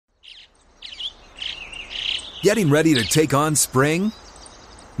Getting ready to take on spring?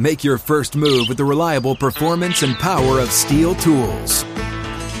 Make your first move with the reliable performance and power of Steel tools.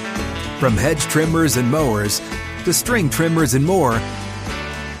 From hedge trimmers and mowers to string trimmers and more,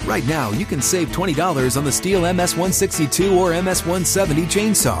 right now you can save $20 on the Steel MS-162 or MS-170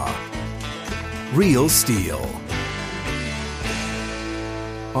 chainsaw. Real Steel.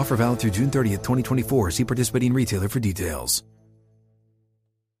 Offer valid through June 30th, 2024. See participating retailer for details.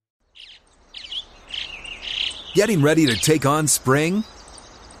 Getting ready to take on spring?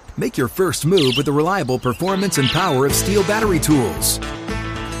 Make your first move with the reliable performance and power of Steel battery tools.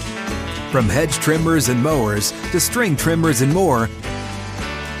 From hedge trimmers and mowers to string trimmers and more,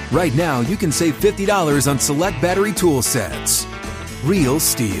 right now you can save $50 on select battery tool sets. Real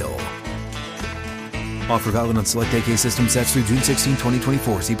Steel. Offer valid on select AK system sets through June 16,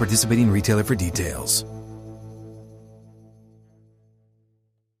 2024. See participating retailer for details.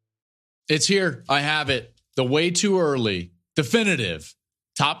 It's here. I have it. The way too early, definitive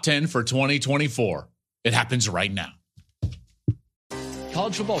top 10 for 2024. It happens right now.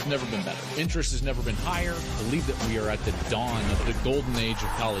 College football has never been better. Interest has never been higher. I believe that we are at the dawn of the golden age of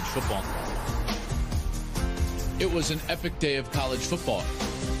college football. It was an epic day of college football.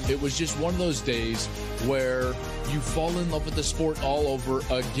 It was just one of those days where you fall in love with the sport all over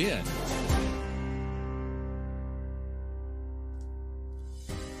again.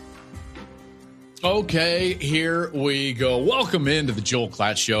 Okay, here we go. Welcome into the Joel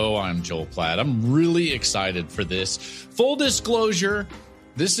Klatt Show. I'm Joel Klatt. I'm really excited for this. Full disclosure,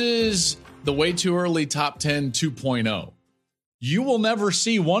 this is the way too early top 10 2.0. You will never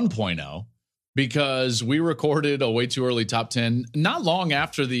see 1.0 because we recorded a way too early top 10 not long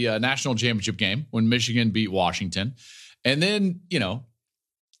after the national championship game when Michigan beat Washington. And then,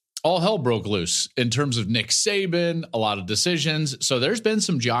 all hell broke loose in terms of Nick Saban, a lot of decisions. So there's been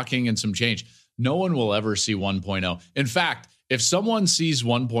some jockeying and some change. No one will ever see 1.0. In fact, if someone sees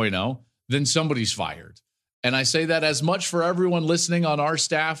 1.0, then somebody's fired. And I say that as much for everyone listening on our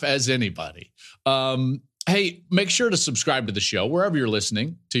staff as anybody. Hey, make sure to subscribe to the show wherever you're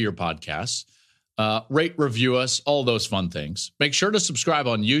listening to your podcasts. Rate, review us, all those fun things. Make sure to subscribe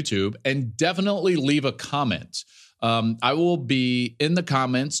on YouTube and definitely leave a comment. I will be in the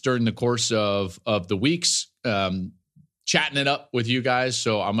comments during the course of the weeks, chatting it up with you guys.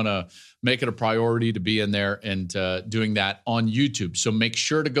 So I'm going to make it a priority to be in there and doing that on YouTube. So make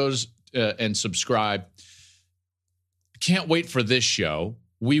sure to go and subscribe. Can't wait for this show.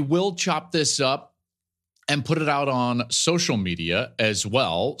 We will chop this up and put it out on social media as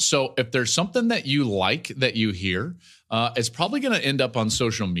well. So if there's something that you like that you hear, it's probably going to end up on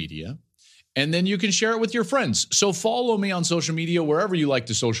social media. And then you can share it with your friends. So follow me on social media, wherever you like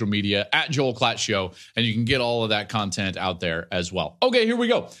the social media, at Joel Klatt Show, and you can get all of that content out there as well. Okay, here we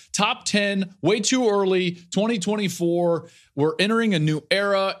go. Top 10, way too early, 2024. We're entering a new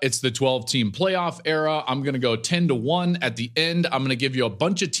era. It's the 12-team playoff era. I'm going to go 10-1 at the end. I'm going to give you a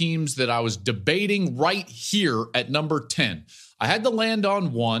bunch of teams that I was debating right here at number 10. I had to land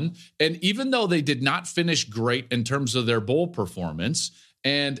on one, and even though they did not finish great in terms of their bowl performance,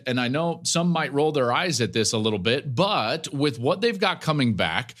 and I know some might roll their eyes at this a little bit, but with what they've got coming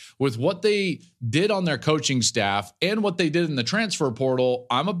back, with what they did on their coaching staff and what they did in the transfer portal,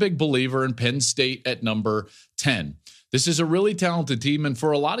 I'm a big believer in Penn State at number 10. This is a really talented team, and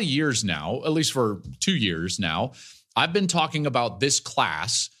for a lot of years now, at least for 2 years now, I've been talking about this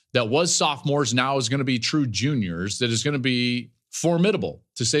class that was sophomores, now is going to be true juniors, that is going to be formidable,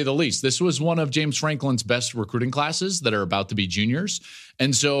 to say the least. This was one of James Franklin's best recruiting classes that are about to be juniors.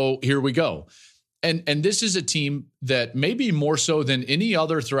 And so here we go. And this is a team that maybe more so than any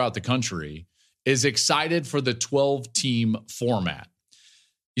other throughout the country is excited for the 12-team format.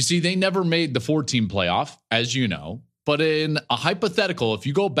 You see, they never made the 4-team playoff, as you know, but in a hypothetical, if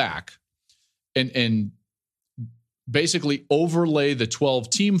you go back and basically overlay the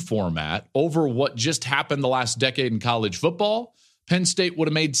 12-team format over what just happened the last decade in college football, Penn State would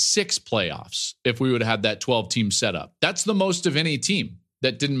have made 6 playoffs if we would have had that 12-team setup. That's the most of any team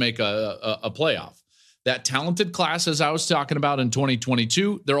that didn't make a playoff. That talented class, as I was talking about in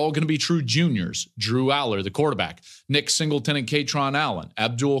 2022, they're all going to be true juniors. Drew Aller, the quarterback, Nick Singleton and Katron Allen,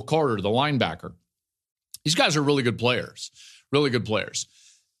 Abdul Carter, the linebacker. These guys are really good players, really good players.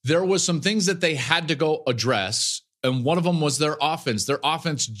 There was some things that they had to go address, and one of them was their offense. Their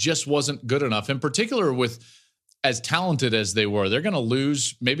offense just wasn't good enough, in particular with as talented as they were. They're going to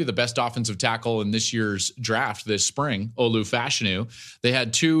lose maybe the best offensive tackle in this year's draft this spring, Olu Fashanu. They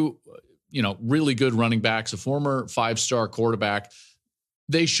had 2, really good running backs, a former 5-star quarterback.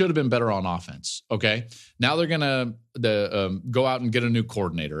 they should have been better on offense. Okay. Now they're going to go out and get a new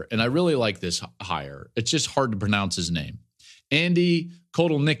coordinator. And I really like this hire. It's just hard to pronounce his name. Andy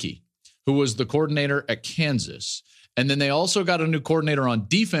Kotelnicki, who was the coordinator at Kansas. And then they also got a new coordinator on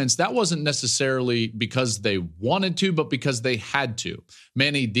defense. That wasn't necessarily because they wanted to, but because they had to.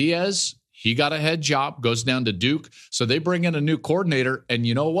 Manny Diaz, he got a head job, goes down to Duke. So they bring in a new coordinator. And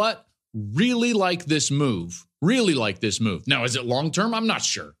you know what? Really like this move. Really like this move. Now, is it long-term? I'm not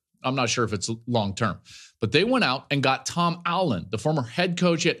sure. I'm not sure if it's long-term. But they went out and got Tom Allen, the former head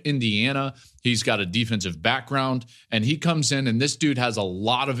coach at Indiana. He's got a defensive background, and he comes in, and this dude has a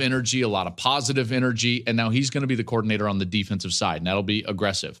lot of energy, a lot of positive energy, and now he's going to be the coordinator on the defensive side, and that'll be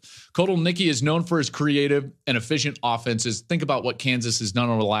aggressive. Kotelnicki is known for his creative and efficient offenses. Think about what Kansas has done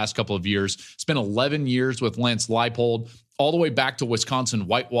over the last couple of years. Spent 11 years with Lance Leipold, all the way back to Wisconsin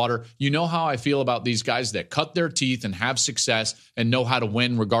Whitewater. You know how I feel about these guys that cut their teeth and have success and know how to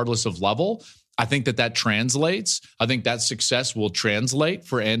win regardless of level. I think that translates. I think that success will translate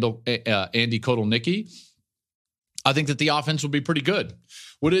for Andy Kotelnicki. I think that the offense will be pretty good.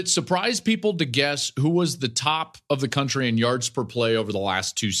 Would it surprise people to guess who was the top of the country in yards per play over the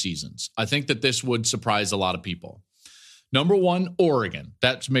last 2 seasons? I think that this would surprise a lot of people. Number 1, Oregon.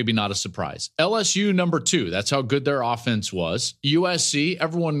 That's maybe not a surprise. LSU, number 2. That's how good their offense was. USC,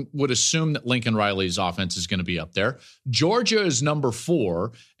 everyone would assume that Lincoln Riley's offense is going to be up there. Georgia is number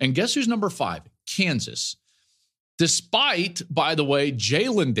 4. And guess who's number 5? Kansas. Despite, by the way,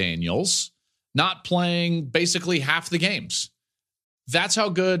 Jalen Daniels not playing basically half the games. That's how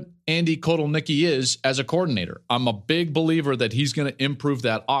good Andy Kotelnicki is as a coordinator. I'm a big believer that he's going to improve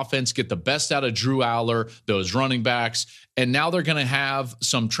that offense, get the best out of Drew Aller, those running backs, and now they're going to have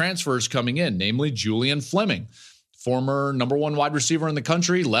some transfers coming in, namely Julian Fleming, former number 1 wide receiver in the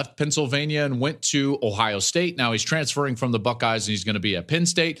country, left Pennsylvania and went to Ohio State. Now he's transferring from the Buckeyes and he's going to be at Penn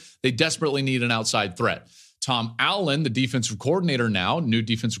State. They desperately need an outside threat. Tom Allen, the defensive coordinator now, new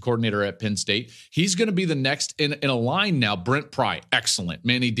defensive coordinator at Penn State, he's going to be the next in a line now. Brent Pry, excellent.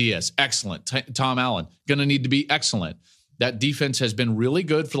 Manny Diaz, excellent. Tom Allen, going to need to be excellent. That defense has been really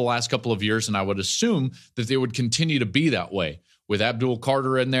good for the last couple of years, and I would assume that they would continue to be that way. With Abdul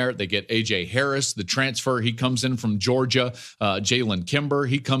Carter in there, they get A.J. Harris, the transfer. He comes in from Georgia. Jalen Kimber,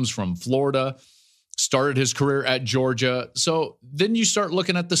 he comes from Florida. Started his career at Georgia. So then you start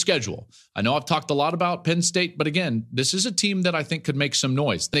looking at the schedule. I know I've talked a lot about Penn State, but again, this is a team that I think could make some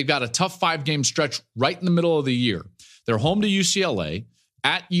noise. They've got a tough 5-game stretch right in the middle of the year. They're home to UCLA,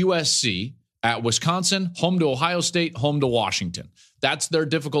 at USC, at Wisconsin, home to Ohio State, home to Washington. That's their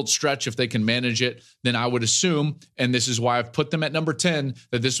difficult stretch. If they can manage it, then I would assume, and this is why I've put them at number 10,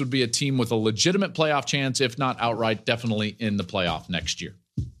 that this would be a team with a legitimate playoff chance, if not outright, definitely in the playoff next year.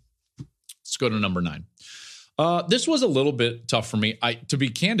 Let's go to number 9. This was a little bit tough for me. To be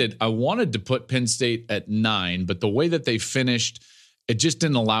candid, I wanted to put Penn State at 9, but the way that they finished, it just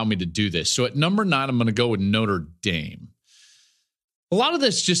didn't allow me to do this. So at number 9, I'm going to go with Notre Dame. A lot of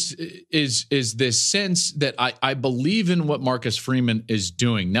this just is this sense that I believe in what Marcus Freeman is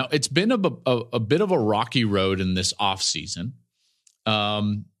doing. Now, it's been a bit of a rocky road in this offseason.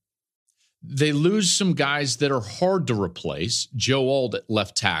 They lose some guys that are hard to replace. Joe Old at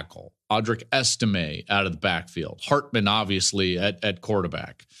left tackle. Audric Estime out of the backfield. Hartman, obviously, at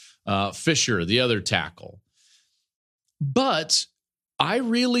quarterback. Fisher, the other tackle. But I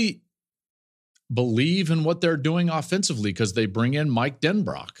really believe in what they're doing offensively because they bring in Mike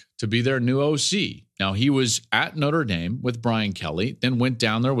Denbrock to be their new OC. Now, he was at Notre Dame with Brian Kelly, then went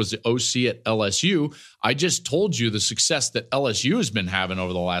down there, was the OC at LSU. I just told you the success that LSU has been having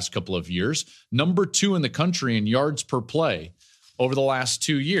over the last couple of years. Number 2 in the country in yards per play over the last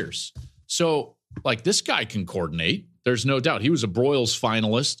 2 years. So, this guy can coordinate. There's no doubt. He was a Broyles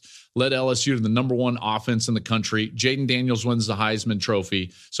finalist, led LSU to the number 1 offense in the country. Jaden Daniels wins the Heisman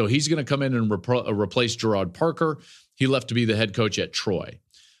Trophy. So he's going to come in and replace Gerard Parker. He left to be the head coach at Troy.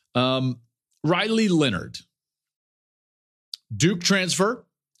 Riley Leonard, Duke transfer,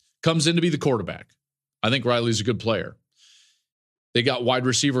 comes in to be the quarterback. I think Riley's a good player. They got wide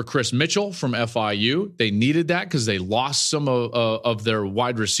receiver Chris Mitchell from FIU. They needed that because they lost some of their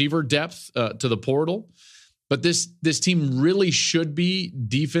wide receiver depth to the portal. But this team really should be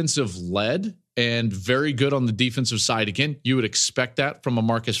defensive-led and very good on the defensive side. Again, you would expect that from a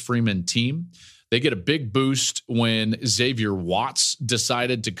Marcus Freeman team. They get a big boost when Xavier Watts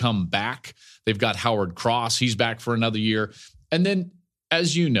decided to come back. They've got Howard Cross. He's back for another year. And then,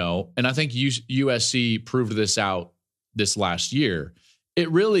 as you know, and I think USC proved this out this last year, it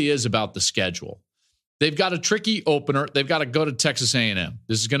really is about the schedule. They've got a tricky opener. They've got to go to Texas A&M.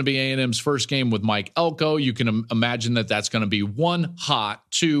 This is going to be A&M's first game with Mike Elko. You can imagine that that's going to be 1, hot,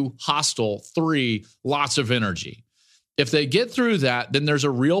 2, hostile, 3, lots of energy. If they get through that, then there's a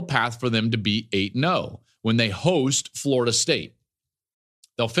real path for them to be 8-0 when they host Florida State.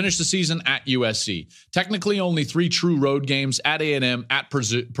 They'll finish the season at USC. Technically only 3 true road games, at A&M, at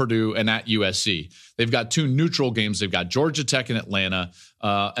Purdue, and at USC. They've got 2 neutral games. They've got Georgia Tech and Atlanta,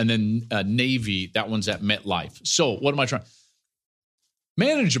 and then Navy. That one's at MetLife. So what am I trying?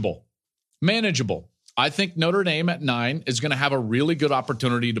 Manageable. I think Notre Dame at 9 is going to have a really good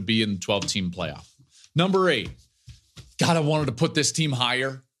opportunity to be in the 12-team playoff. Number 8. God, I wanted to put this team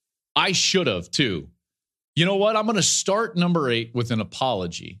higher. I should have, too. You know what? I'm going to start number 8 with an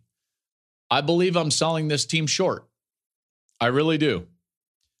apology. I believe I'm selling this team short. I really do.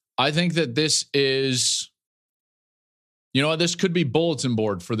 I think that this is, you know what? This could be bulletin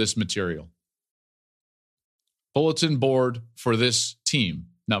board for this material. Bulletin board for this team,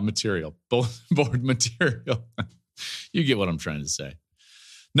 not material. Bulletin board material. You get what I'm trying to say.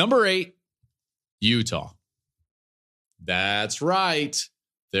 Number 8, Utah. That's right.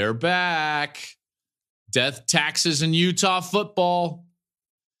 They're back. Death taxes in Utah football.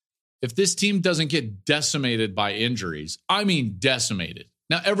 If this team doesn't get decimated by injuries, I mean decimated.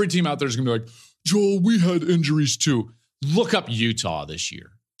 Now, every team out there is going to be like, Joel, we had injuries too. Look up Utah this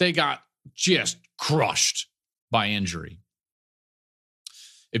year. They got just crushed by injury.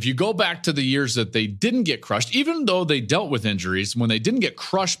 If you go back to the years that they didn't get crushed, even though they dealt with injuries, when they didn't get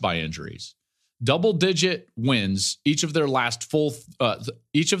crushed by injuries, double-digit wins each of their last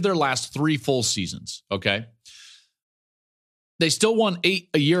 3 full seasons, okay? They still won 8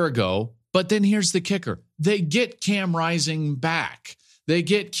 a year ago, but then here's the kicker. They get Cam Rising back. They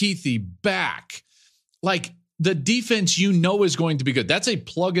get Keithy back. Like, the defense is going to be good. That's a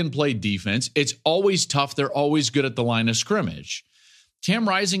plug-and-play defense. It's always tough. They're always good at the line of scrimmage. Cam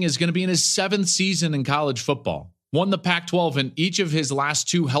Rising is going to be in his 7th season in college football. Won the Pac-12 in each of his last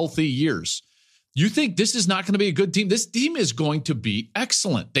 2 healthy years. You think this is not going to be a good team? This team is going to be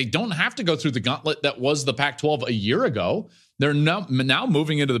excellent. They don't have to go through the gauntlet that was the Pac-12 a year ago. They're now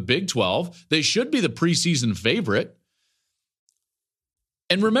moving into the Big 12. They should be the preseason favorite.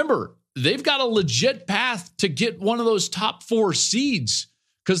 And remember, they've got a legit path to get one of those top 4 seeds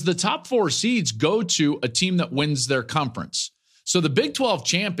because the top 4 seeds go to a team that wins their conference. So the Big 12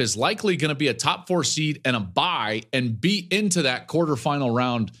 champ is likely going to be a top 4 seed and a bye and be into that quarterfinal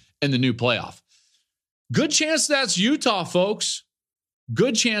round in the new playoff. Good chance that's Utah, folks.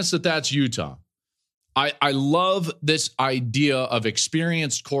 Good chance that that's Utah. I love this idea of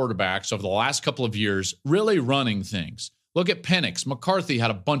experienced quarterbacks over the last couple of years really running things. Look at Penix. McCarthy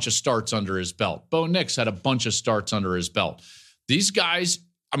had a bunch of starts under his belt. Bo Nix had a bunch of starts under his belt. These guys,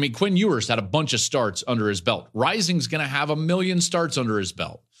 Quinn Ewers had a bunch of starts under his belt. Rising's going to have 1 million starts under his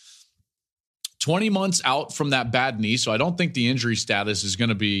belt. 20 months out from that bad knee, so I don't think the injury status is going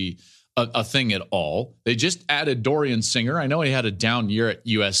to be a thing at all. They just added Dorian Singer. I know he had a down year at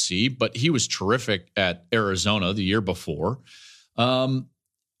USC, but he was terrific at Arizona the year before.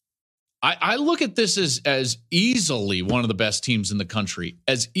 I look at this as easily one of the best teams in the country,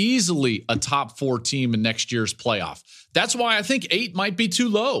 as easily a top 4 team in next year's playoff. That's why I think 8 might be too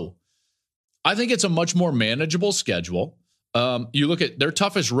low. I think it's a much more manageable schedule. You look at their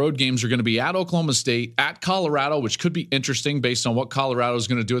toughest road games are going to be at Oklahoma State, at Colorado, which could be interesting based on what Colorado is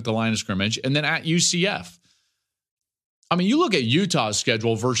going to do at the line of scrimmage, and then at UCF. You look at Utah's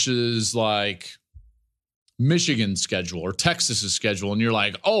schedule versus like Michigan's schedule or Texas's schedule, and you're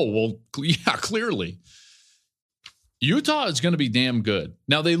like, oh, well, yeah, clearly. Utah is going to be damn good.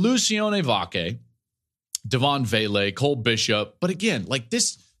 Now, they lose Sione Vake, Devon Vele, Cole Bishop, but again, like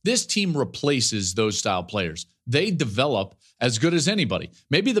this team replaces those style players. They develop as good as anybody.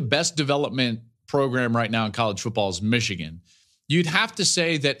 Maybe the best development program right now in college football is Michigan. You'd have to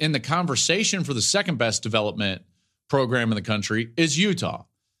say that in the conversation for the second best development program in the country is Utah.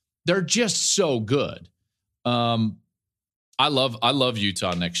 They're just so good. I love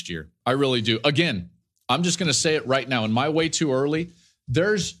Utah next year. I really do. Again, I'm just going to say it right now. In my way too early,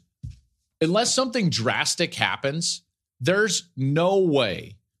 unless something drastic happens, there's no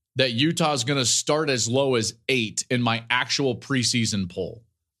way that Utah is going to start as low as 8 in my actual preseason poll.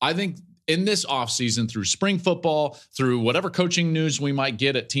 I think in this offseason, through spring football, through whatever coaching news we might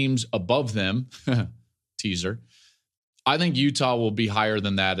get at teams above them, teaser, I think Utah will be higher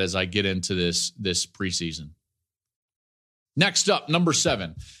than that as I get into this preseason. Next up, number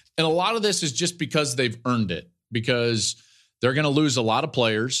 7. And a lot of this is just because they've earned it, because they're going to lose a lot of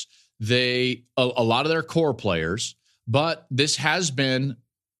players, a lot of their core players, but this has been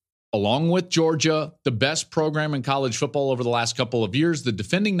along with Georgia, the best program in college football over the last couple of years, the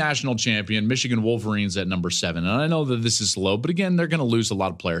defending national champion, Michigan Wolverines at number 7. And I know that this is low, but again, they're going to lose a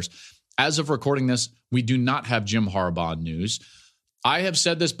lot of players. As of recording this, we do not have Jim Harbaugh news. I have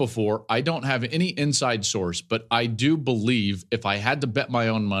said this before. I don't have any inside source, but I do believe if I had to bet my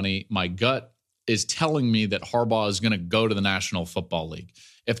own money, my gut is telling me that Harbaugh is going to go to the National Football League.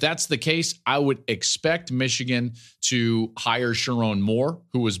 If that's the case, I would expect Michigan to hire Sharon Moore,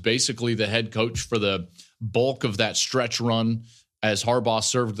 who was basically the head coach for the bulk of that stretch run as Harbaugh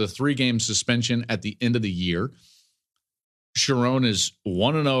served the 3-game suspension at the end of the year. Sharon is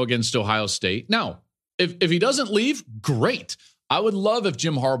 1-0 against Ohio State. Now, if he doesn't leave, great. I would love if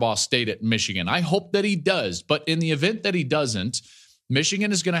Jim Harbaugh stayed at Michigan. I hope that he does. But in the event that he doesn't,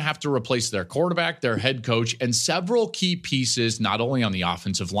 Michigan is going to have to replace their quarterback, their head coach, and several key pieces, not only on the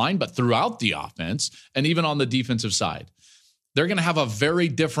offensive line, but throughout the offense and even on the defensive side. They're going to have a very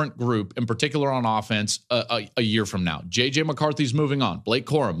different group, in particular on offense, a year from now. J.J. McCarthy's moving on. Blake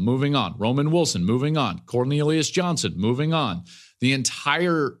Corum moving on. Roman Wilson moving on. Cornelius Johnson moving on. The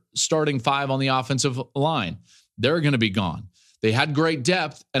entire starting 5 on the offensive line, they're going to be gone. They had great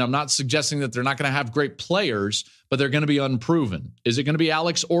depth, and I'm not suggesting that they're not going to have great players, but they're going to be unproven. Is it going to be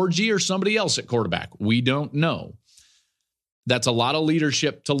Alex Orji or somebody else at quarterback? We don't know. That's a lot of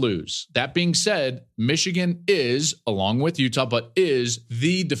leadership to lose. That being said, Michigan is, along with Utah, but is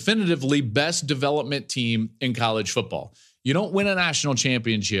the definitively best development team in college football. You don't win a national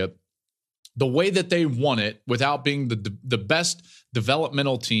championship the way that they won it without being the best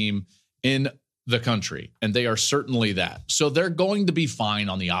developmental team in the country, and they are certainly that. So they're going to be fine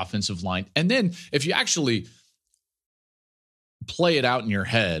on the offensive line. And then if you actually play it out in your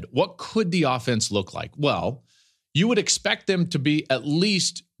head, what could the offense look like? Well, you would expect them to be at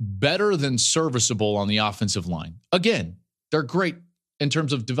least better than serviceable on the offensive line. Again, they're great in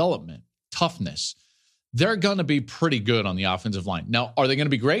terms of development, toughness. They're going to be pretty good on the offensive line. Now, are they going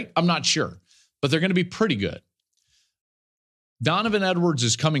to be great? I'm not sure, but they're going to be pretty good. Donovan Edwards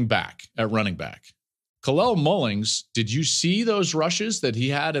is coming back at running back. Kalel Mullings, did you see those rushes that he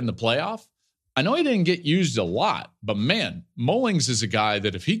had in the playoff? I know he didn't get used a lot, but man, Mullings is a guy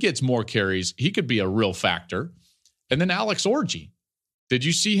that if he gets more carries, he could be a real factor. And then Alex Orji, did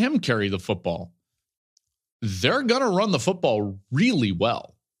you see him carry the football? They're going to run the football really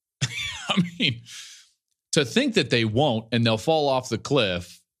well. I mean, to think that they won't and they'll fall off the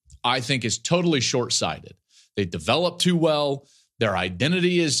cliff, I think is totally short-sighted. They develop too well. Their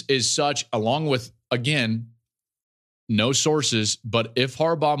identity is such, along with, again, no sources. But if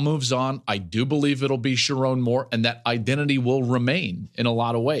Harbaugh moves on, I do believe it'll be Sharon Moore, and that identity will remain in a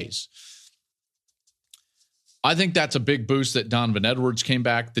lot of ways. I think that's a big boost that Donovan Edwards came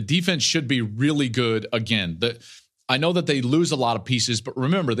back. The defense should be really good again. I know that they lose a lot of pieces, but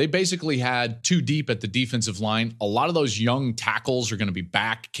remember, they basically had 2 deep at the defensive line. A lot of those young tackles are going to be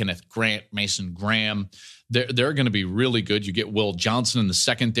back. Kenneth Grant, Mason Graham. They're going to be really good. You get Will Johnson in the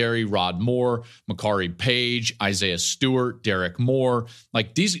secondary, Rod Moore, Makari Page, Isaiah Stewart, Derek Moore.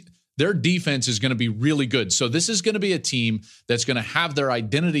 Their defense is going to be really good. So this is going to be a team that's going to have their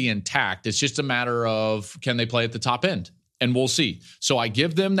identity intact. It's just a matter of, can they play at the top end? And we'll see. So I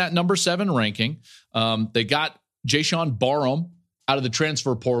give them that number 7 ranking. They got Jayshon Barham out of the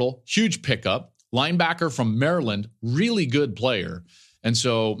transfer portal. Huge pickup. Linebacker from Maryland. Really good player. And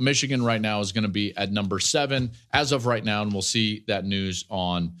so Michigan right now is going to be at number 7 as of right now. And we'll see that news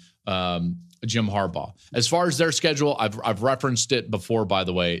on Jim Harbaugh. As far as their schedule, I've referenced it before, by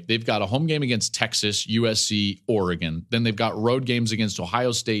the way. They've got a home game against Texas, USC, Oregon. Then they've got road games against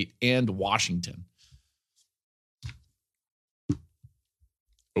Ohio State and Washington.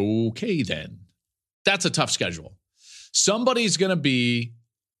 Okay, then. That's a tough schedule. Somebody's going to be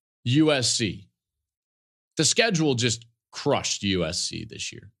USC. The schedule just crushed USC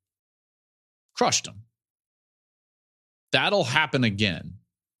this year. Crushed them. That'll happen again.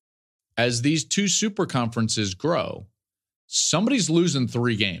 As these 2 super conferences grow, somebody's losing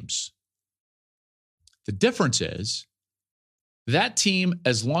 3 games. The difference is that team,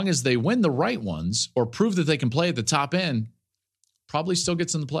 as long as they win the right ones or prove that they can play at the top end, probably still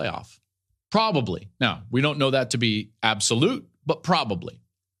gets in the playoff. Probably. Now, we don't know that to be absolute, but probably.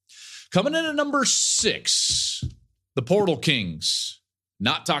 Coming in at number 6, the Portal Kings.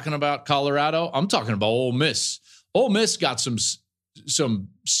 Not talking about Colorado. I'm talking about Ole Miss. Ole Miss got some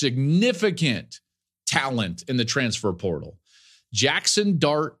significant talent in the transfer portal. Jackson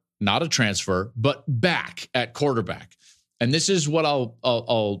Dart, not a transfer, but back at quarterback. And this is what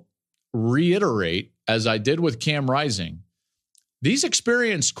I'll reiterate, as I did with Cam Rising. These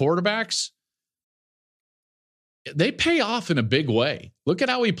experienced quarterbacks, they pay off in a big way. Look at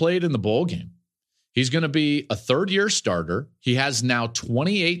how he played in the bowl game. He's going to be a third-year starter. He has now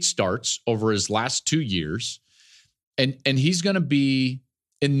 28 starts over his last 2 years. And he's going to be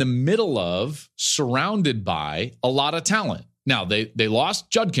in the middle of, surrounded by a lot of talent. Now, they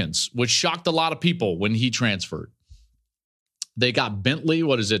lost Judkins, which shocked a lot of people when he transferred. They got Bentley.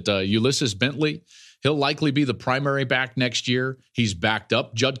 Ulysses Bentley. He'll likely be the primary back next year. He's backed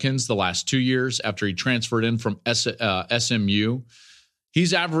up Judkins the last 2 years after he transferred in from SMU.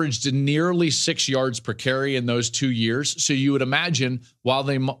 He's averaged nearly 6 yards per carry in those 2 years. So you would imagine, while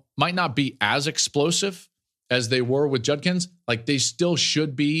they might not be as explosive as they were with Judkins, like they still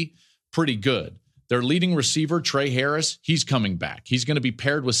should be pretty good. Their leading receiver, Trey Harris, he's coming back. He's going to be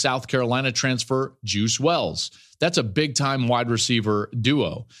paired with South Carolina transfer Juice Wells. That's a big-time wide receiver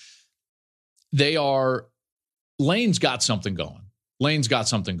duo. Lane's got something going.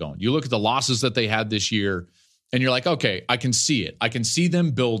 You look at the losses that they had this year, and you're like, okay, I can see it. I can see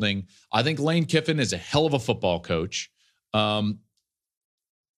them building. I think Lane Kiffin is a hell of a football coach.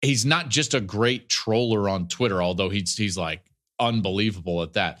 He's not just a great troller on Twitter, although he's like unbelievable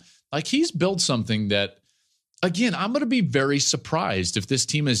at that. Like, he's built something that, again, I'm going to be very surprised if this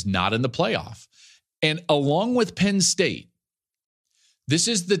team is not in the playoff. And along with Penn State, this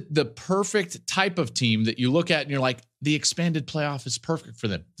is the perfect type of team that you look at and you're like, the expanded playoff is perfect for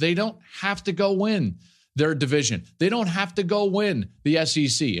them. They don't have to go win their division. They don't have to go win the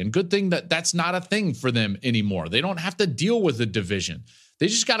SEC. And good thing that that's not a thing for them anymore. They don't have to deal with the division. They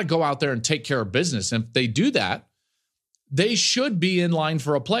just got to go out there and take care of business. And if they do that, they should be in line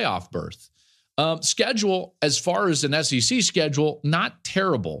for a playoff berth. Schedule, as far as an SEC schedule, not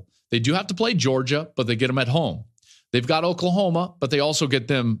terrible. They do have to play Georgia, but they get them at home. They've got Oklahoma, but they also get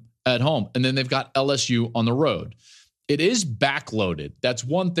them at home. And then they've got LSU on the road. It is backloaded. That's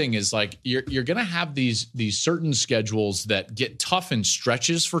one thing, is like you're going to have these certain schedules that get tough in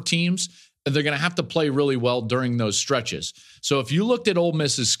stretches for teams, and they're going to have to play really well during those stretches. So if you looked at Ole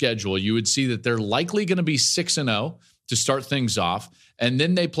Miss's schedule, you would see that they're likely going to be 6-0 to start things off, and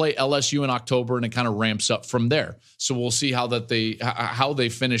then they play LSU in October, and it kind of ramps up from there. So we'll see how they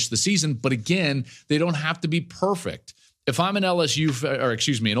finish the season. But again, they don't have to be perfect. If I'm an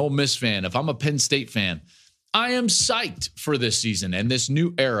an Ole Miss fan, if I'm a Penn State fan, I am psyched for this season and this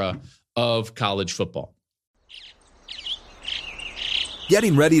new era of college football.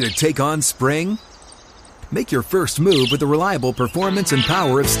 Getting ready to take on spring? Make your first move with the reliable performance and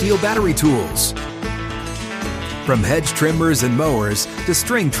power of Steel battery tools. From hedge trimmers and mowers to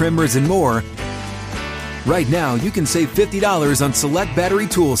string trimmers and more, right now you can save $50 on select battery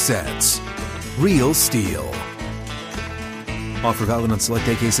tool sets. Real Steel. Offer valid on select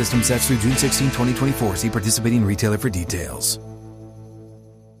AK system sets through June 16, 2024. See participating retailer for details.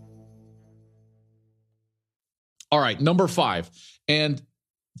 All right, number 5. And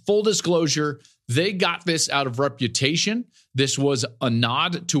full disclosure, they got this out of reputation. This was a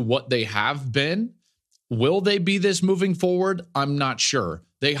nod to what they have been. Will they be this moving forward? I'm not sure.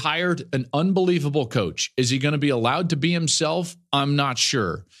 They hired an unbelievable coach. Is he going to be allowed to be himself? I'm not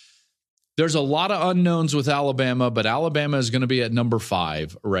sure. There's a lot of unknowns with Alabama, but Alabama is going to be at number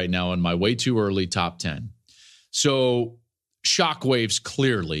 5 right now in my way too early top 10. So shockwaves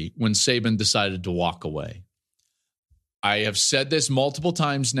clearly when Saban decided to walk away. I have said this multiple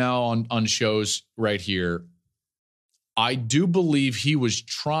times now on shows right here. I do believe he was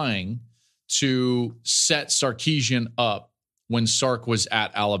trying to set Sarkisian up when Sark was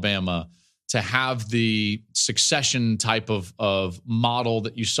at Alabama to have the succession type of model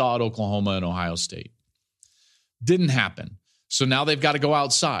that you saw at Oklahoma and Ohio State. Didn't happen. So now they've got to go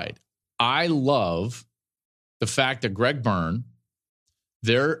outside. I love the fact that Greg Byrne,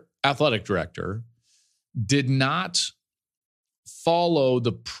 their athletic director, did not follow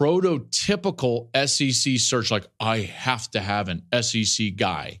the prototypical SEC search, like, I have to have an SEC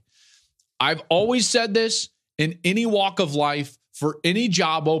guy. I've always said this in any walk of life, for any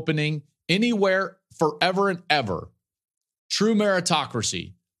job opening, anywhere, forever and ever. True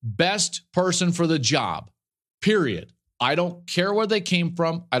meritocracy. Best person for the job. Period. I don't care where they came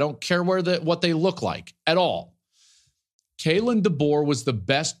from. I don't care what they look like at all. Kalen DeBoer was the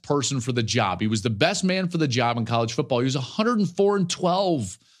best person for the job. He was the best man for the job in college football. He was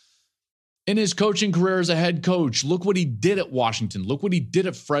 104-12 in his coaching career as a head coach. Look what he did at Washington. Look what he did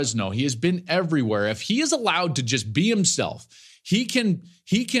at Fresno. He has been everywhere. If he is allowed to just be himself, he can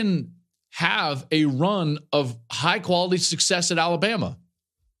have a run of high-quality success at Alabama.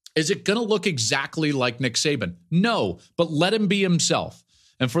 Is it going to look exactly like Nick Saban? No, but let him be himself.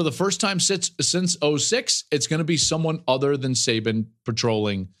 And for the first time since 06, it's going to be someone other than Saban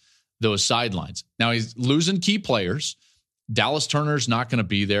patrolling those sidelines. Now he's losing key players. Dallas Turner's not going to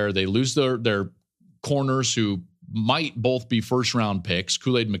be there. They lose their corners who might both be first-round picks,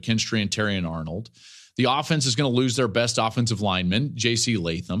 Kool-Aid McKinstry and Terrion Arnold. The offense is going to lose their best offensive lineman, J.C.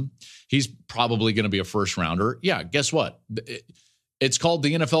 Latham. He's probably going to be a first-rounder. Yeah, guess what? It's called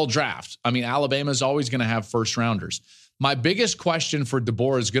the NFL draft. I mean, Alabama's always going to have first-rounders. My biggest question for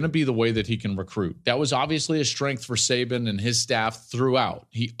DeBoer is going to be the way that he can recruit. That was obviously a strength for Saban and his staff throughout.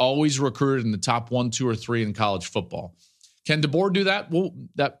 He always recruited in the top 1, 2, or 3 in college football. Can DeBoer do that? Well,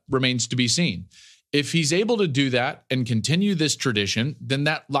 that remains to be seen. If he's able to do that and continue this tradition, then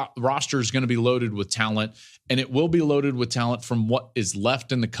that roster is going to be loaded with talent, and it will be loaded with talent from what is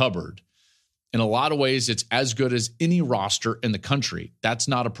left in the cupboard. In a lot of ways, it's as good as any roster in the country. That's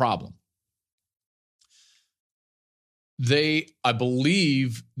not a problem. I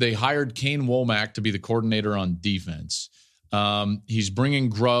believe they hired Kane Womack to be the coordinator on defense. He's bringing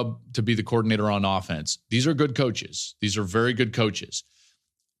Grubb to be the coordinator on offense. These are good coaches. These are very good coaches.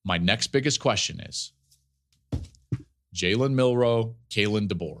 My next biggest question is Jalen Milroe, Kalen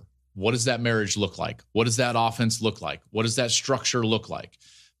DeBoer. What does that marriage look like? What does that offense look like? What does that structure look like?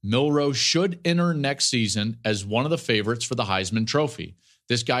 Milroe should enter next season as one of the favorites for the Heisman Trophy.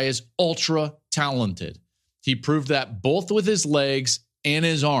 This guy is ultra talented. He proved that both with his legs and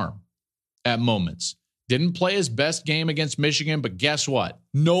his arm at moments. Didn't play his best game against Michigan, but guess what?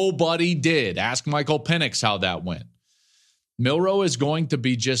 Nobody did. Ask Michael Penix how that went. Milroe is going to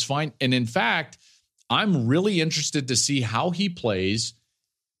be just fine. And in fact, I'm really interested to see how he plays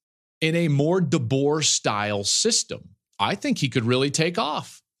in a more DeBoer style system. I think he could really take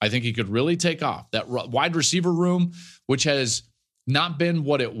off. That wide receiver room, which has not been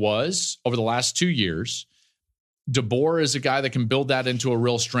what it was over the last 2 years. DeBoer is a guy that can build that into a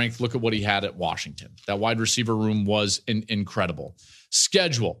real strength. Look at what he had at Washington. That wide receiver room was incredible.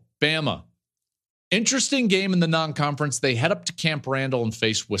 Schedule, Bama. Interesting game in the non-conference. They head up to Camp Randall and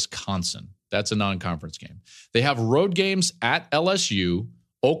face Wisconsin. That's a non-conference game. They have road games at LSU,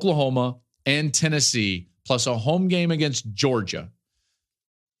 Oklahoma, and Tennessee, plus a home game against Georgia.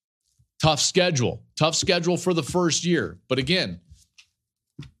 Tough schedule for the first year. But again,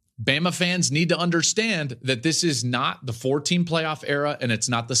 Bama fans need to understand that this is not the 4-team playoff era and it's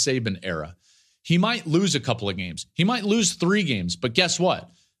not the Saban era. He might lose a couple of games. He might lose 3 games, but guess what?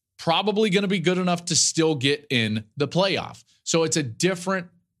 Probably going to be good enough to still get in the playoff. So it's a different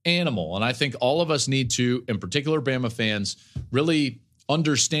animal. And I think all of us need to, in particular Bama fans, really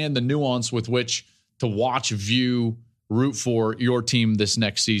understand the nuance with which to watch, view, root for your team this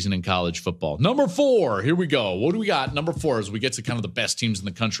next season in college football. Number 4, here we go. What do we got? Number 4, as we get to kind of the best teams in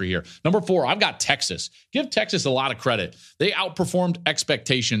the country here. Number 4, I've got Texas. Give Texas a lot of credit. They outperformed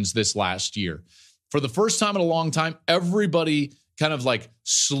expectations this last year. For the first time in a long time, everybody kind of like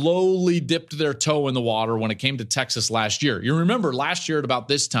slowly dipped their toe in the water when it came to Texas last year. You remember last year at about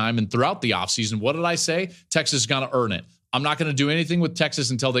this time and throughout the offseason, what did I say? Texas is going to earn it. I'm not going to do anything with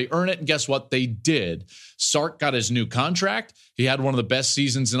Texas until they earn it. And guess what? They did. Sark got his new contract. He had one of the best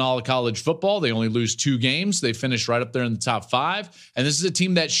seasons in all of college football. They only lose 2 games. They finished right up there in the top 5. And this is a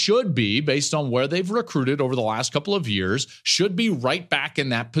team that should be, based on where they've recruited over the last couple of years, should be right back in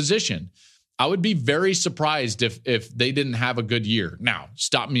that position. I would be very surprised if they didn't have a good year. Now,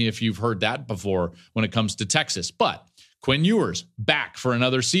 stop me if you've heard that before when it comes to Texas. But Quinn Ewers back for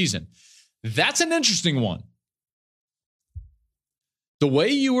another season. That's an interesting one. The way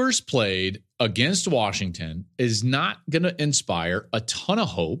Ewers played against Washington is not going to inspire a ton of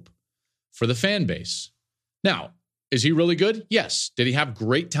hope for the fan base. Now, is he really good? Yes. Did he have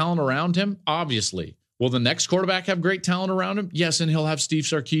great talent around him? Obviously. Will the next quarterback have great talent around him? Yes, and he'll have Steve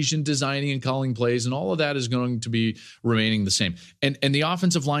Sarkisian designing and calling plays, and all of that is going to be remaining the same. And the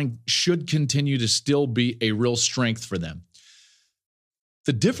offensive line should continue to still be a real strength for them.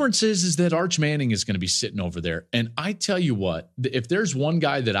 The difference is that Arch Manning is going to be sitting over there. And I tell you what, if there's one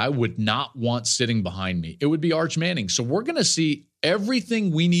guy that I would not want sitting behind me, it would be Arch Manning. So we're going to see everything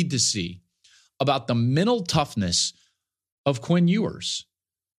we need to see about the mental toughness of Quinn Ewers.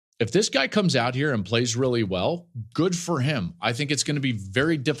 If this guy comes out here and plays really well, good for him. I think it's going to be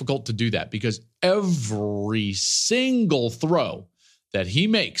very difficult to do that because every single throw that he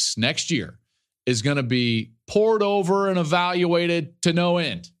makes next year is going to be poured over and evaluated to no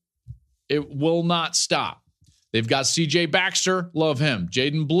end. It will not stop. They've got C.J. Baxter, love him.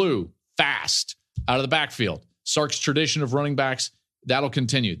 Jaden Blue, fast, out of the backfield. Sark's tradition of running backs, that'll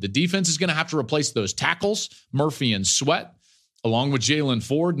continue. The defense is going to have to replace those tackles, Murphy and Sweat. along with Jalen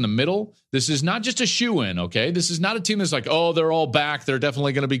Ford in the middle. This is not just a shoe-in, okay? This is not a team that's like, oh, they're all back. They're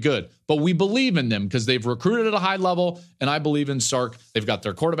definitely going to be good. But we believe in them because they've recruited at a high level, and I believe in Sark. They've got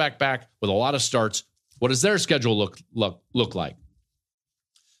their quarterback back with a lot of starts. What does their schedule look like?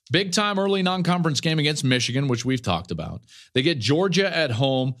 Big time early non-conference game against Michigan, which we've talked about. They get Georgia at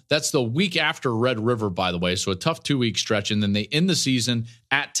home. That's the week after Red River, by the way. So a tough 2-week stretch. And then they end the season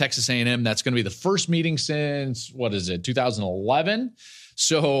at Texas A&M. That's going to be the first meeting since, 2011?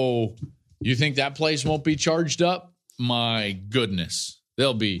 So you think that place won't be charged up? My goodness.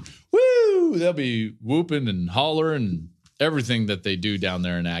 They'll be whooping and hollering and everything that they do down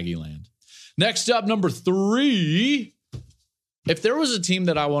there in Aggie land. Next up, number 3. If there was a team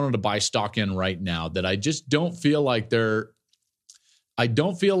that I wanted to buy stock in right now that I just don't feel like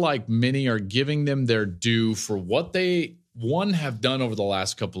many are giving them their due for what they, have done over the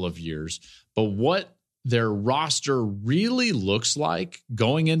last couple of years, but what their roster really looks like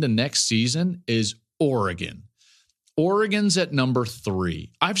going into next season is Oregon. Oregon's at number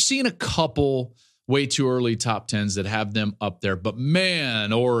 3. I've seen a couple way too early top 10s that have them up there, but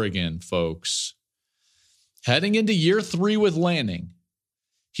man, Oregon, folks. Heading into year 3 with Lanning,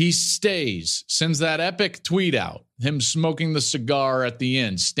 he sends that epic tweet out, him smoking the cigar at the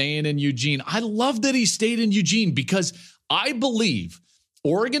end, staying in Eugene. I love that he stayed in Eugene because I believe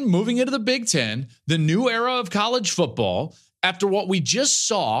Oregon moving into the Big Ten, the new era of college football, after what we just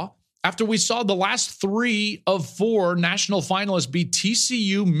saw, after we saw the last 3 of 4 national finalists be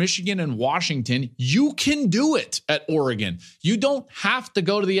TCU, Michigan, and Washington, you can do it at Oregon. You don't have to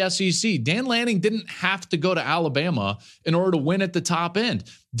go to the SEC. Dan Lanning didn't have to go to Alabama in order to win at the top end.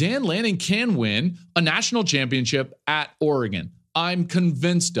 Dan Lanning can win a national championship at Oregon. I'm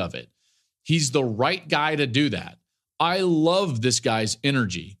convinced of it. He's the right guy to do that. I love this guy's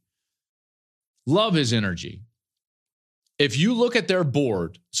energy. Love his energy. If you look at their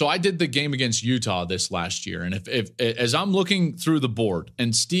board, so I did the game against Utah this last year, and if as I'm looking through the board,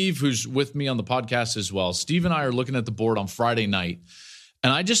 and Steve, who's with me on the podcast as well, Steve and I are looking at the board on Friday night,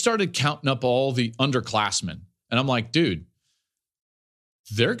 and I just started counting up all the underclassmen, and I'm like, dude,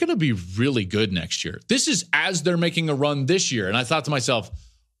 they're going to be really good next year. This is as they're making a run this year, and I thought to myself,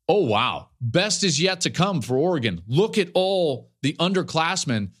 oh, wow, best is yet to come for Oregon. Look at all the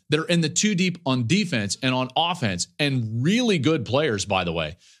underclassmen that are in the 2 deep on defense and on offense, and really good players, by the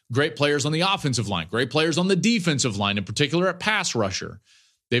way. Great players on the offensive line, great players on the defensive line, in particular at pass rusher.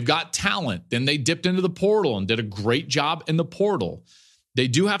 They've got talent. Then they dipped into the portal and did a great job in the portal. They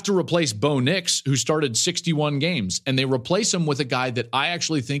do have to replace Bo Nix, who started 61 games, and they replace him with a guy that I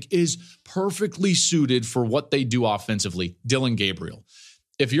actually think is perfectly suited for what they do offensively, Dillon Gabriel.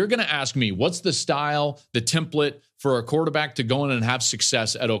 If you're going to ask me, what's the style, the template for a quarterback to go in and have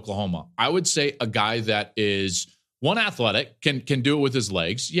success at Oklahoma? I would say a guy that is, one, athletic, can do it with his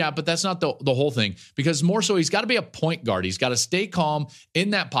legs. Yeah, but that's not the whole thing, because more so he's got to be a point guard. He's got to stay calm in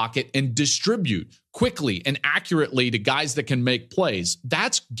that pocket and distribute quickly and accurately to guys that can make plays.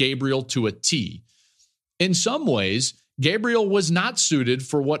 That's Gabriel to a T. In some ways, Gabriel was not suited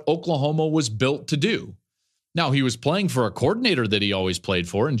for what Oklahoma was built to do. Now, he was playing for a coordinator that he always played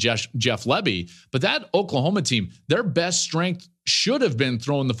for, and Jeff Lebby, but that Oklahoma team, their best strength should have been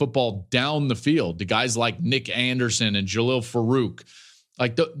throwing the football down the field to guys like Nick Anderson and Jalil Farouk.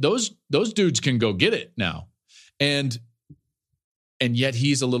 Like those dudes can go get it now. And yet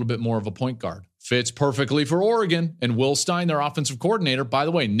he's a little bit more of a point guard. Fits perfectly for Oregon. And Will Stein, their offensive coordinator, by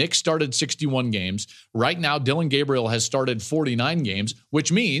the way, Nick started 61 games. Right now, Dillon Gabriel has started 49 games, which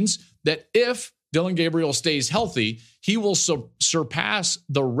means that if Dillon Gabriel stays healthy, he will surpass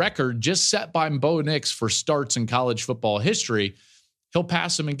the record just set by Bo Nix for starts in college football history. He'll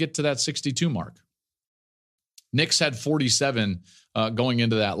pass him and get to that 62 mark. Nix had 47 going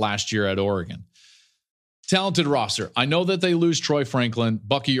into that last year at Oregon. Talented roster. I know that they lose Troy Franklin,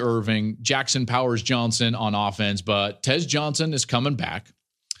 Bucky Irving, Jackson Powers Johnson on offense, but Tez Johnson is coming back.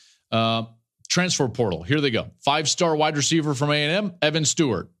 Transfer portal. Here they go. 5-star wide receiver from A&M, Evan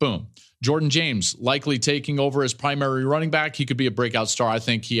Stewart. Boom. Jordan James likely taking over as primary running back. He could be a breakout star. I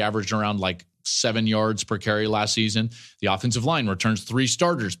think he averaged around like 7 yards per carry last season. The offensive line returns 3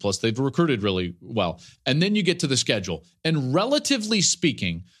 starters, plus they've recruited really well. And then you get to the schedule. And relatively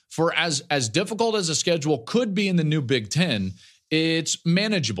speaking, for as difficult as a schedule could be in the new Big Ten, it's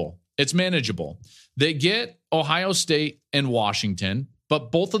manageable. It's manageable. They get Ohio State and Washington,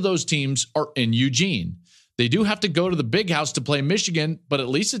 but both of those teams are in Eugene. They do have to go to the Big House to play Michigan, but at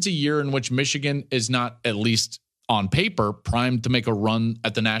least it's a year in which Michigan is not, at least on paper, primed to make a run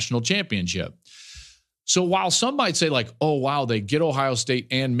at the national championship. So while some might say like, oh, wow, they get Ohio State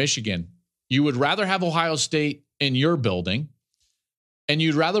and Michigan, you would rather have Ohio State in your building And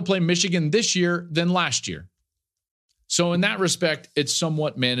you'd rather play Michigan this year than last year. So in that respect, it's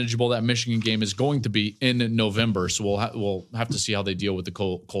somewhat manageable. That Michigan game is going to be in November. So we'll have to see how they deal with the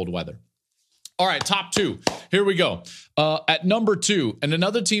cold weather. All right, top two. Here we go. At number 2, and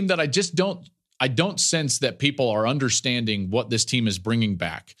another team that I don't sense that people are understanding what this team is bringing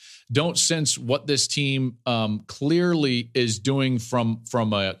back. Don't sense what this team clearly is doing from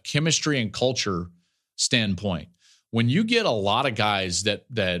a chemistry and culture standpoint. When you get a lot of guys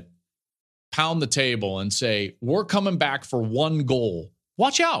that pound the table and say, we're coming back for one goal,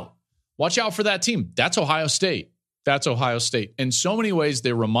 watch out. Watch out for that team. That's Ohio State. That's Ohio State. In so many ways,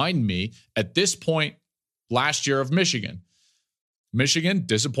 they remind me at this point last year of Michigan. Michigan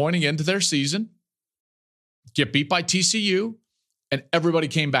disappointing into their season, get beat by TCU, and everybody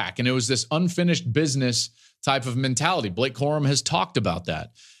came back. And it was this unfinished business type of mentality. Blake Corum has talked about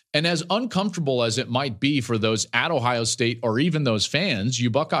that. And as uncomfortable as it might be for those at Ohio State or even those fans, you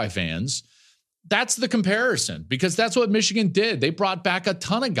Buckeye fans, that's the comparison, because that's what Michigan did. They brought back a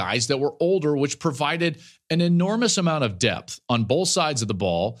ton of guys that were older, which provided an enormous amount of depth on both sides of the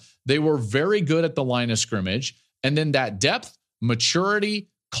ball. They were very good at the line of scrimmage. And then that depth, maturity,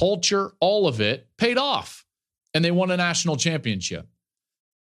 culture, all of it paid off. And they won a national championship.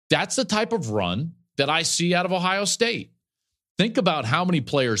 That's the type of run that I see out of Ohio State. Think about how many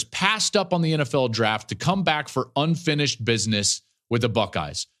players passed up on the NFL draft to come back for unfinished business with the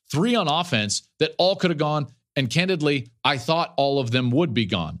Buckeyes. 3 on offense that all could have gone, and candidly, I thought all of them would be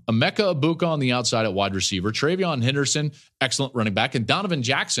gone. Emeka Egbuka on the outside at wide receiver, Travion Henderson, excellent running back, and Donovan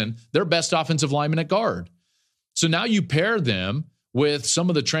Jackson, their best offensive lineman at guard. So now you pair them with some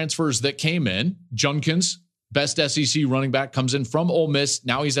of the transfers that came in. Junkins, best SEC running back, comes in from Ole Miss.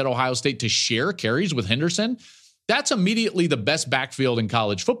 Now he's at Ohio State to share carries with Henderson. That's immediately the best backfield in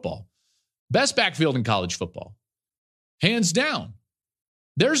college football. Best backfield in college football. Hands down.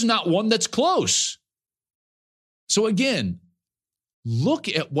 There's not one that's close. So again, look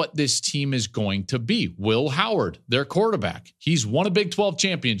at what this team is going to be. Will Howard, their quarterback. He's won a Big 12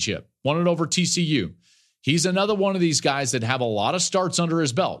 championship, won it over TCU. He's another one of these guys that have a lot of starts under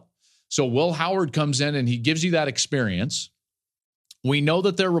his belt. So Will Howard comes in and he gives you that experience. We know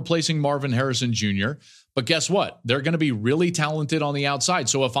that they're replacing Marvin Harrison Jr., but guess what? They're going to be really talented on the outside.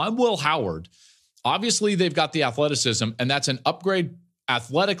 So if I'm Will Howard, obviously they've got the athleticism, and that's an upgrade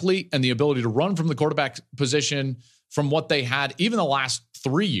athletically and the ability to run from the quarterback position from what they had even the last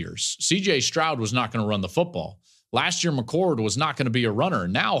 3 years. CJ Stroud was not going to run the football. Last year, McCord was not going to be a runner.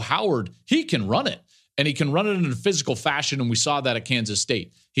 Now Howard, he can run it, and he can run it in a physical fashion, and we saw that at Kansas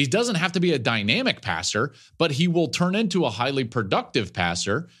State. He doesn't have to be a dynamic passer, but he will turn into a highly productive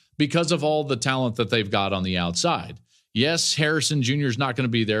passer because of all the talent that they've got on the outside. Yes, Harrison Jr. is not going to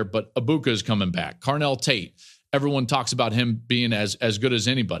be there, but Egbuka is coming back. Carnell Tate. Everyone talks about him being as good as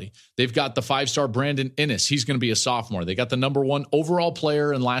anybody. They've got the 5-star Brandon Ennis. He's going to be a sophomore. They got the number 1 overall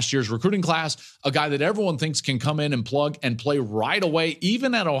player in last year's recruiting class, a guy that everyone thinks can come in and plug and play right away,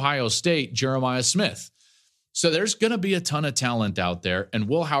 even at Ohio State, Jeremiah Smith. So there's going to be a ton of talent out there, and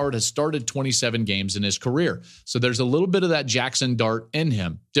Will Howard has started 27 games in his career. So there's a little bit of that Jackson Dart in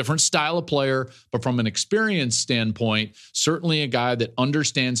him. Different style of player, but from an experience standpoint, certainly a guy that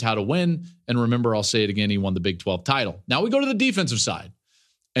understands how to win. And remember, I'll say it again, he won the Big 12 title. Now we go to the defensive side.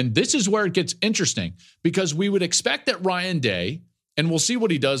 And this is where it gets interesting, because we would expect that Ryan Day, and we'll see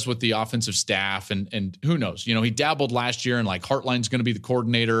what he does with the offensive staff, and who knows, he dabbled last year, and like Hartline's going to be the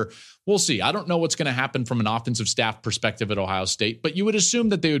coordinator. We'll see. I don't know what's going to happen from an offensive staff perspective at Ohio State, but you would assume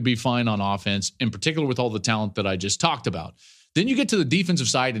that they would be fine on offense, in particular with all the talent that I just talked about. Then you get to the defensive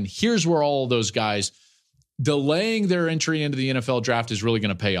side, and here's where all of those guys delaying their entry into the NFL draft is really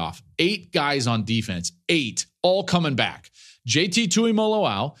going to pay off. 8 guys on defense, 8, all coming back. JT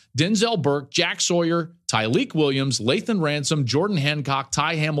Tuimoloau, Denzel Burke, Jack Sawyer, Tyleek Williams, Lathan Ransom, Jordan Hancock,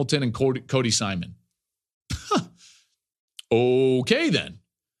 Ty Hamilton, and Cody Simon. Okay, then.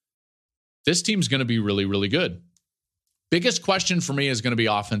 This team's going to be really, really good. Biggest question for me is going to be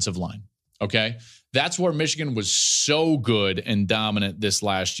offensive line, okay? That's where Michigan was so good and dominant this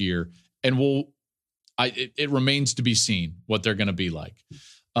last year, and it remains to be seen what they're going to be like.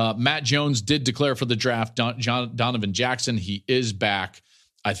 Matt Jones did declare for the draft. Donovan Jackson, he is back.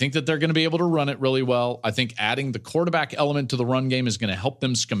 I think that they're going to be able to run it really well. I think adding the quarterback element to the run game is going to help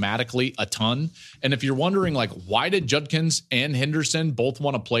them schematically a ton. And if you're wondering, like, why did Judkins and Henderson both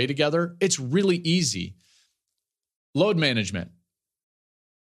want to play together? It's really easy. Load management.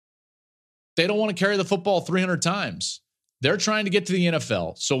 They don't want to carry the football 300 times. They're trying to get to the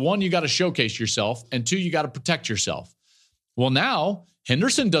NFL. So 1, you got to showcase yourself, and 2, you got to protect yourself. Well, now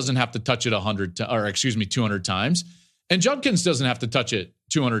Henderson doesn't have to touch it 200 times. And Judkins doesn't have to touch it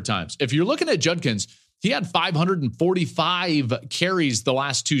 200 times. If you're looking at Judkins, he had 545 carries the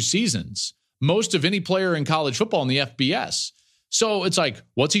last 2 seasons, most of any player in college football in the FBS. So it's like,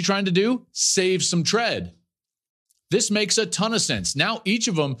 what's he trying to do? Save some tread. This makes a ton of sense. Now, each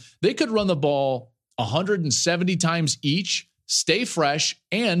of them, they could run the ball 170 times each, stay fresh,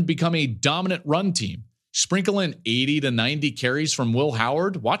 and become a dominant run team. Sprinkle in 80 to 90 carries from Will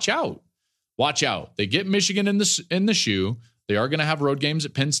Howard. Watch out. Watch out. They get Michigan in the shoe. They are going to have road games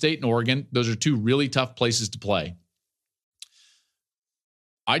at Penn State and Oregon. Those are 2 really tough places to play.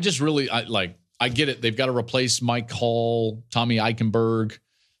 I get it. They've got to replace Mike Hall, Tommy Eichenberg.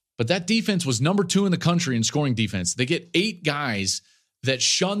 But that defense was number 2 in the country in scoring defense. They get 8 guys that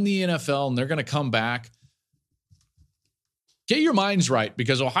shun the NFL, and they're going to come back. Get your minds right,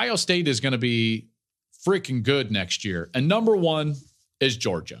 because Ohio State is going to be freaking good next year. And number 1 is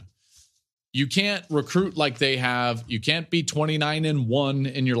Georgia. You can't recruit like they have. You can't be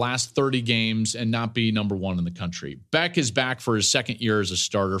 29-1 in your last 30 games and not be number 1 in the country. Beck is back for his 2nd year as a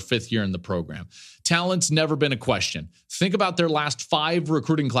starter, 5th year in the program. Talent's never been a question. Think about their last 5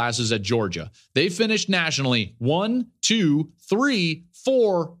 recruiting classes at Georgia. They finished nationally 1, 2, 3,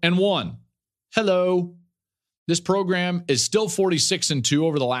 4, and 1. Hello. This program is still 46-2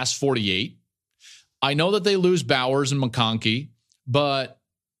 over the last 48. I know that they lose Bowers and McConkey, but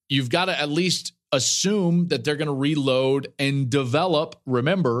you've got to at least assume that they're going to reload and develop.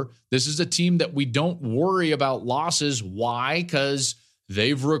 Remember, this is a team that we don't worry about losses. Why? Because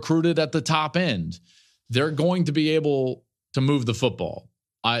they've recruited at the top end. They're going to be able to move the football.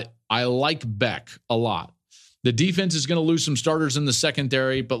 I like Beck a lot. The defense is going to lose some starters in the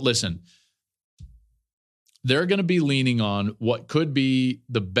secondary, but listen, they're going to be leaning on what could be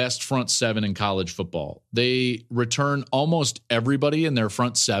the best front 7 in college football. They return almost everybody in their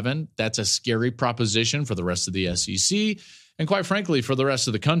front 7. That's a scary proposition for the rest of the SEC and, quite frankly, for the rest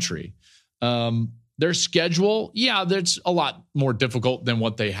of the country. Their schedule, that's a lot more difficult than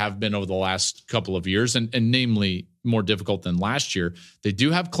what they have been over the last couple of years, and namely more difficult than last year. They do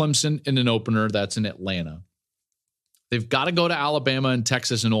have Clemson in an opener. That's in Atlanta. They've got to go to Alabama and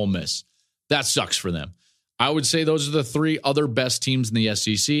Texas and Ole Miss. That sucks for them. I would say those are the 3 other best teams in the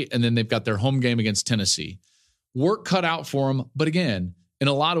SEC, and then they've got their home game against Tennessee. Work cut out for them, but again, in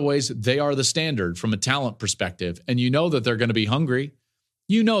a lot of ways, they are the standard from a talent perspective, and you know that they're going to be hungry.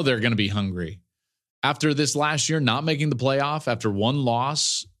 You know they're going to be hungry. After this last year not making the playoff, after 1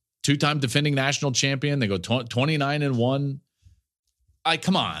 loss, 2-time defending national champion, they go 29-1.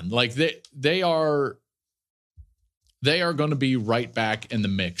 Come on, like they are going to be right back in the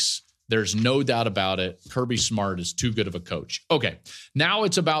mix. There's no doubt about it. Kirby Smart is too good of a coach. Okay, now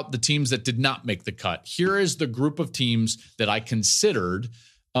it's about the teams that did not make the cut. Here is the group of teams that I considered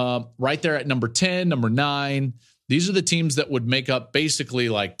right there at number 10, number 9. These are the teams that would make up basically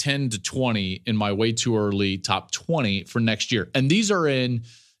like 10 to 20 in my way too early top 20 for next year. And these are in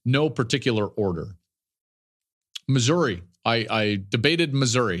no particular order. Missouri, I debated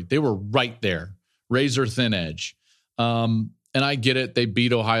Missouri. They were right there, razor thin edge. And I get it. They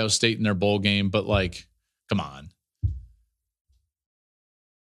beat Ohio State in their bowl game, but come on.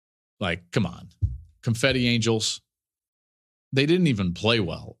 Come on. Confetti Angels. They didn't even play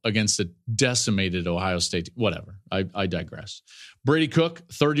well against a decimated Ohio State. Whatever. I digress. Brady Cook,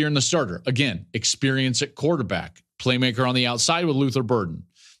 3rd year in the starter. Again, experience at quarterback. Playmaker on the outside with Luther Burden.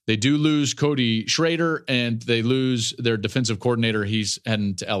 They do lose Cody Schrader, and they lose their defensive coordinator. He's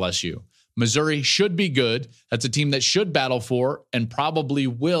heading to LSU. Missouri should be good. That's a team that should battle for and probably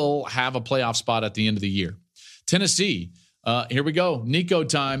will have a playoff spot at the end of the year. Tennessee, here we go. Nico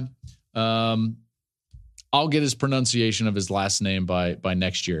time. I'll get his pronunciation of his last name by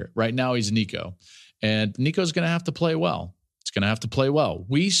next year. Right now he's Nico. And Nico's going to have to play well. It's going to have to play well.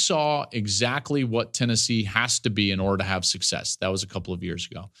 We saw exactly what Tennessee has to be in order to have success. That was a couple of years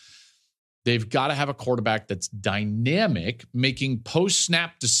ago. They've got to have a quarterback that's dynamic, making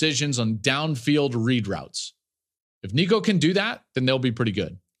post-snap decisions on downfield read routes. If Nico can do that, then they'll be pretty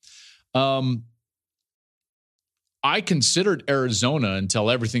good. I considered Arizona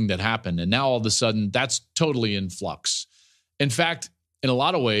until everything that happened, and now all of a sudden, that's totally in flux. In fact, in a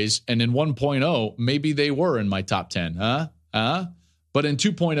lot of ways, and in 1.0, maybe they were in my top 10. But in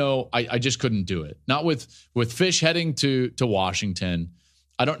 2.0, I just couldn't do it. Not with Fish heading to Washington.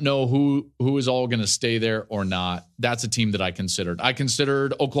 I don't know who is all going to stay there or not. That's a team that I considered. I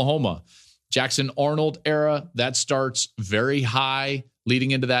considered Oklahoma. Jackson Arnold era, that starts very high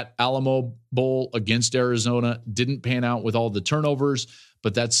leading into that Alamo Bowl against Arizona. Didn't pan out with all the turnovers,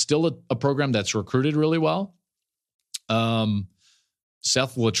 but that's still a program that's recruited really well.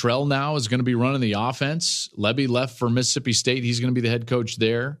 Seth Luttrell now is going to be running the offense. Lebby left for Mississippi State. He's going to be the head coach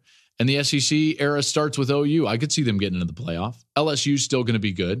there. And the SEC era starts with OU. I could see them getting into the playoff. LSU's still going to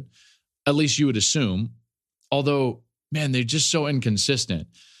be good. At least you would assume. Although, man, they're just so inconsistent.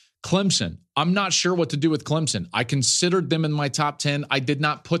 Clemson, I'm not sure what to do with Clemson. I considered them in my top 10. I did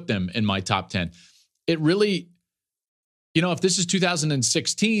not put them in my top 10. It really, if this is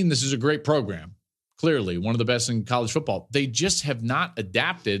 2016, this is a great program. Clearly, one of the best in college football. They just have not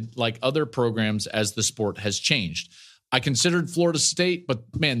adapted like other programs as the sport has changed. I considered Florida State, but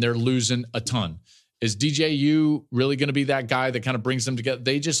man, they're losing a ton. Is DJU really going to be that guy that kind of brings them together?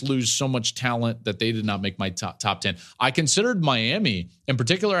 They just lose so much talent that they did not make my top 10. I considered Miami, in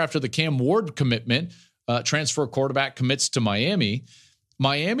particular after the Cam Ward commitment, transfer quarterback commits to Miami.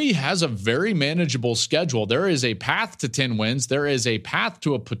 Miami has a very manageable schedule. There is a path to 10 wins. There is a path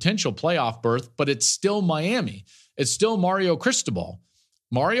to a potential playoff berth, but it's still Miami. It's still Mario Cristobal.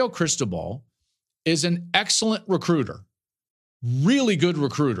 Mario Cristobal is an excellent recruiter, really good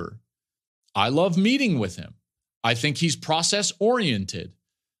recruiter. I love meeting with him. I think he's process-oriented.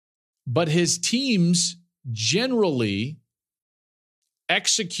 But his teams generally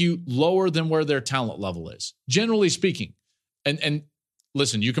execute lower than where their talent level is, generally speaking. And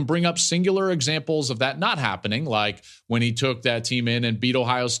listen, you can bring up singular examples of that not happening, like when he took that team in and beat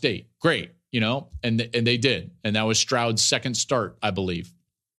Ohio State. Great, and they did. And that was Stroud's second start, I believe.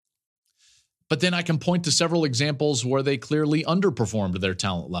 But then I can point to several examples where they clearly underperformed their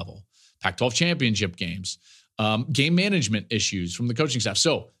talent level. Pac-12 championship games, game management issues from the coaching staff.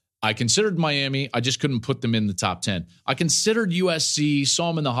 So I considered Miami. I just couldn't put them in the top 10. I considered USC, saw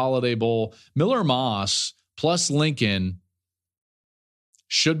them in the Holiday Bowl. Miller Moss plus Lincoln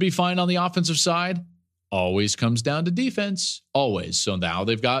should be fine on the offensive side. Always comes down to defense. Always. So now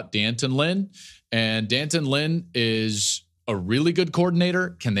they've got D'Anton Lynn, and D'Anton Lynn is a really good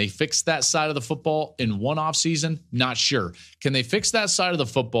coordinator. Can they fix that side of the football in one offseason? Not sure. Can they fix that side of the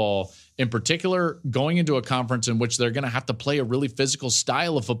football, in particular, going into a conference in which they're going to have to play a really physical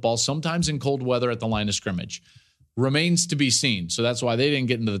style of football, sometimes in cold weather at the line of scrimmage? Remains to be seen. So that's why they didn't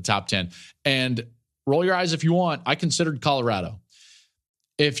get into the top 10. And roll your eyes if you want. I considered Colorado.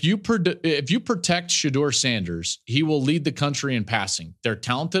 If you protect Shedeur Sanders, he will lead the country in passing. They're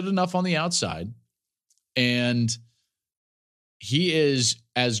talented enough on the outside, and he is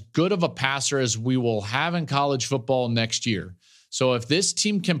as good of a passer as we will have in college football next year. So if this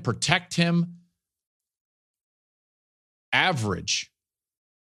team can protect him average,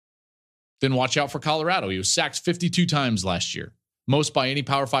 then watch out for Colorado. He was sacked 52 times last year, most by any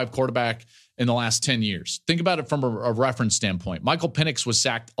Power 5 quarterback in the last 10 years. Think about it from a reference standpoint. Michael Penix was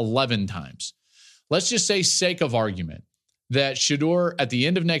sacked 11 times. Let's just say, sake of argument, that Shedeur at the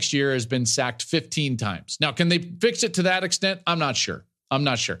end of next year has been sacked 15 times. Now, can they fix it to that extent? I'm not sure.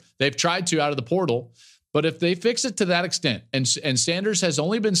 They've tried to out of the portal, but if they fix it to that extent and Sanders has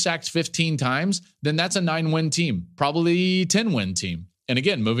only been sacked 15 times, then that's a 9-win team, probably 10-win team. And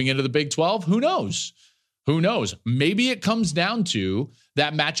again, moving into the Big 12, who knows? Maybe it comes down to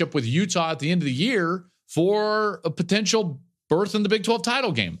that matchup with Utah at the end of the year for a potential berth in the Big 12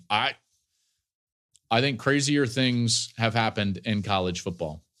 title game. I think crazier things have happened in college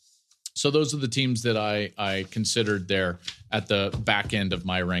football. So those are the teams that I considered there at the back end of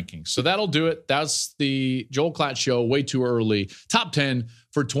my rankings. So that'll do it. That's the Joel Klatt Show, way too early. Top 10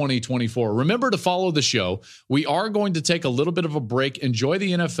 for 2024. Remember to follow the show. We are going to take a little bit of a break, enjoy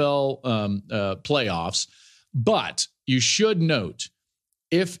the NFL playoffs, but you should note,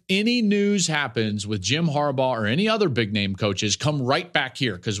 if any news happens with Jim Harbaugh or any other big name coaches, come right back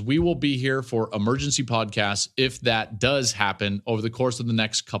here because we will be here for emergency podcasts if that does happen over the course of the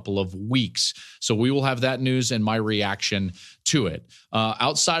next couple of weeks. So we will have that news and my reaction to it.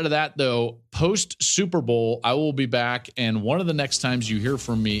 Outside of that, though, post Super Bowl, I will be back. And one of the next times you hear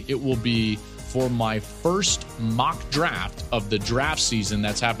from me, it will be for my first mock draft of the draft season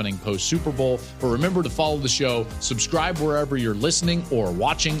that's happening post Super Bowl. But remember to follow the show, subscribe wherever you're listening or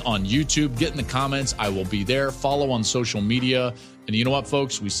watching on YouTube, get in the comments. I will be there. Follow on social media. And you know what,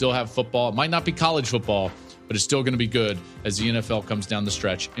 folks? We still have football. It might not be college football, but it's still going to be good as the NFL comes down the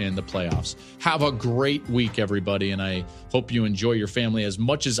stretch in the playoffs. Have a great week, everybody, and I hope you enjoy your family as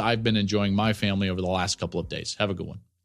much as I've been enjoying my family over the last couple of days. Have a good one.